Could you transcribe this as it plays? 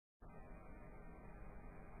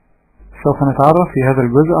سوف نتعرف في هذا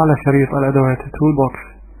الجزء على شريط الأدوات تولبوكس،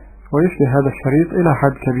 ويشبه هذا الشريط إلى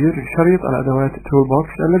حد كبير شريط الأدوات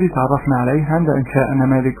تولبوكس الذي تعرفنا عليه عند إنشاء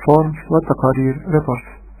النماذج فورمز والتقارير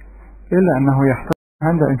ريبورتس، إلا أنه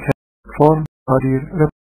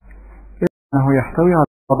يحتوي على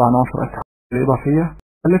بعض عناصر التحديث الإضافية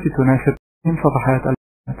التي تناسب من صفحات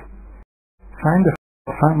البيانات. فعند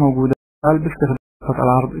صفحة موجودة باستخدام خطة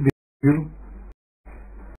العرض فيو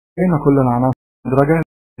بين كل العناصر المدرجة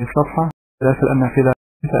في الصفحة داخل النافذة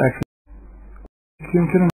Access.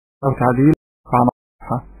 يمكننا أو تعديل عناصر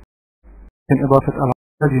الصفحة من إضافة العناصر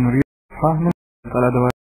الذي نريد الصفحة من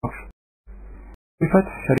الأدوات.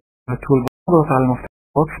 بفتح شريط التولبوكس نضغط على المفتاح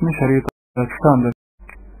بوكس من شريط الستاندرد،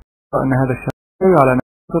 وأن هذا الشريط يحتوي على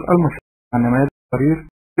عناصر المساعدة على نماذج التقارير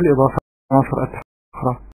بالإضافة لعناصر التحديث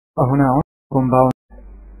الأخرى. وهنا عنصر كومباوند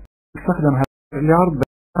يستخدم لعرض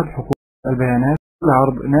أحد حقوق البيانات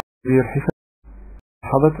لعرض نماذج حساب.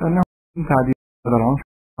 لاحظت أنه من تعديل هذا العنصر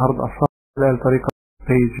عرض الصفحة خلال طريقة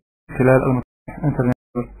بيج خلال الانترنت،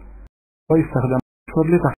 ويستخدم عنصر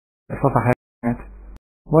لتحديد صفحات البيانات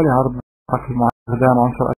ولعرض حقل استخدام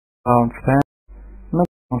عنصر التحكم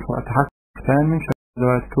عنصر التحكم من شريط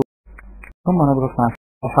الأدوات تول. ثم نضغط مع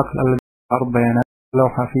الحقل الذي عرض بيانات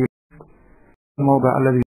لوحة في الموضع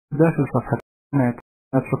الذي داخل صفحة البيانات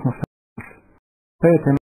نترك مفتاح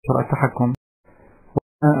فيتم عنصر التحكم.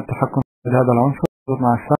 وأثناء التحكم بهذا العنصر نضغط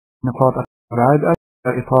مع نقاط الأبعاد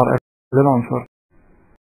إطار للعنصر،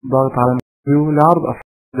 ضغط على فيو لعرض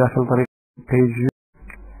الصفحة داخل طريق بيج فيو.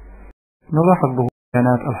 نلاحظ ظهور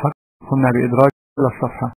بيانات الحقل قمنا بإدراج إلى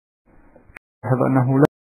الصفحة. لاحظ أنه لا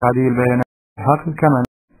تعديل بيانات الحقل كمان،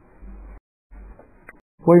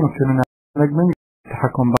 ويمكننا من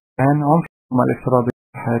التحكم بيان عنصر الافتراضي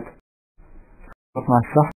للصفحات. نضغط مع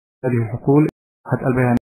السحب هذه الحقول صفحة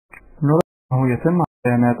البيانات. نلاحظ أنه يتم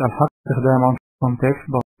بيانات الحقل باستخدام عنصر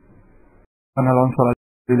تكست بوكس، أن العنصر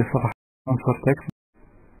الذي للصفحة عنصر تكست،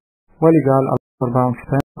 ولجعل العنصر باونس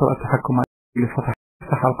عنصر التحكم للصفحة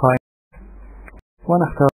نفتح القائمة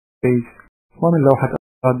ونختار بيج، ومن لوحة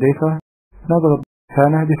الداتا نضغط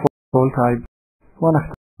خانة ديفولت تايب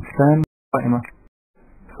ونختار سان قائمة،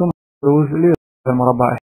 ثم روز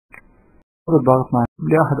للمربع بالضغط مع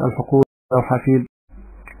لأحد الحقول لوحة فيلد.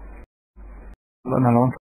 لأن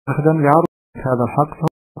العنصر يستخدم لعرض هذا الحق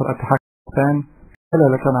عنصر التحكم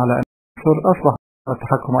دلالة على أن العنصر أصبح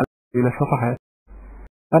التحكم للصفحات.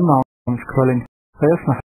 أما عنصر سكرولينج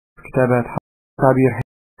فيسمح كتابات تعبير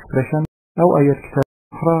expression أو أي كتابة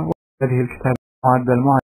أخرى، وهذه الكتابة معدل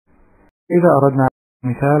معين. إذا أردنا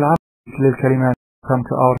مثال عرض للكلمات come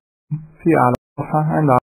to our في أعلى الصفحة عند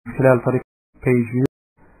عرض خلال طريقة page view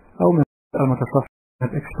أو من المتصفح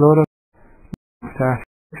explorer مفتاح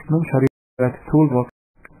من شريط toolbox،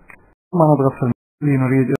 ثم نضغط في الذي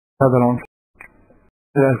نريد هذا العنصر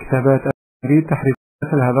إلى الكتابات نريد تحريك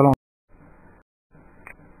مثل هذا العنصر.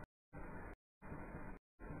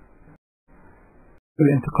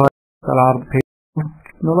 الانتقال العرض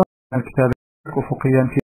نلاحظ الكتابة أفقيا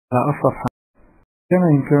في الصفحة، كما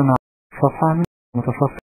يمكننا الصفحة من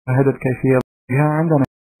المتصفح مشاهدة كيفية ضغطها عندنا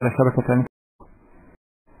على شبكة الانترنت.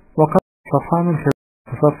 وقد الصفحة من خلال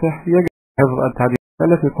المتصفح يجب حفظ التعديلات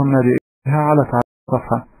التي قمنا بها على تعديل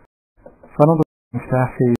الصفحة. فنضغط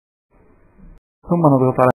مفتاح في ثم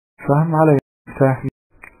نضغط على السهم على مفتاح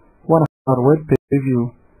ونختار ويب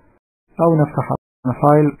بريفيو أو نفتح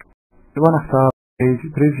فايل ونختار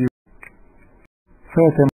بيج بريفيو،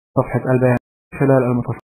 فيتم صفحة البيانات خلال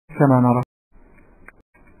المتصفح كما نرى.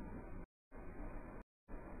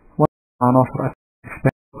 وعناصر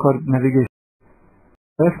الكورد نافيجيشن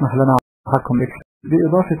فيسمح لنا التحكم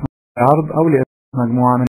بإضافة عرض أو لإضافة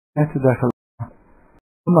مجموعة من البيانات داخل.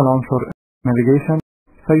 ثم العنصر نافيجيشن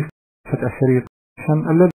فيفتح الشريط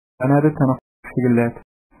الذي يعنى بالتنقل السجلات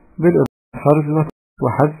بالإضافة لفرز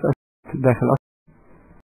وحذف داخل الأسفل،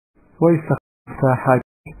 ويستخدم مفتاح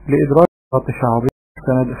لإدراج خط شعبي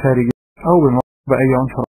سند خارجي أو بأي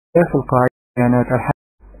عنصر داخل قاعدة بيانات الحاجة.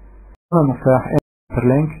 أما المفتاح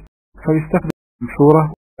انترلينك فيستخدم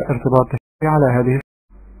صورة ارتباط تشبيهي على هذه.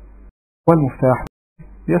 والمفتاح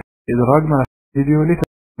يستطيع إدراج ملف فيديو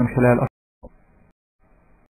من خلال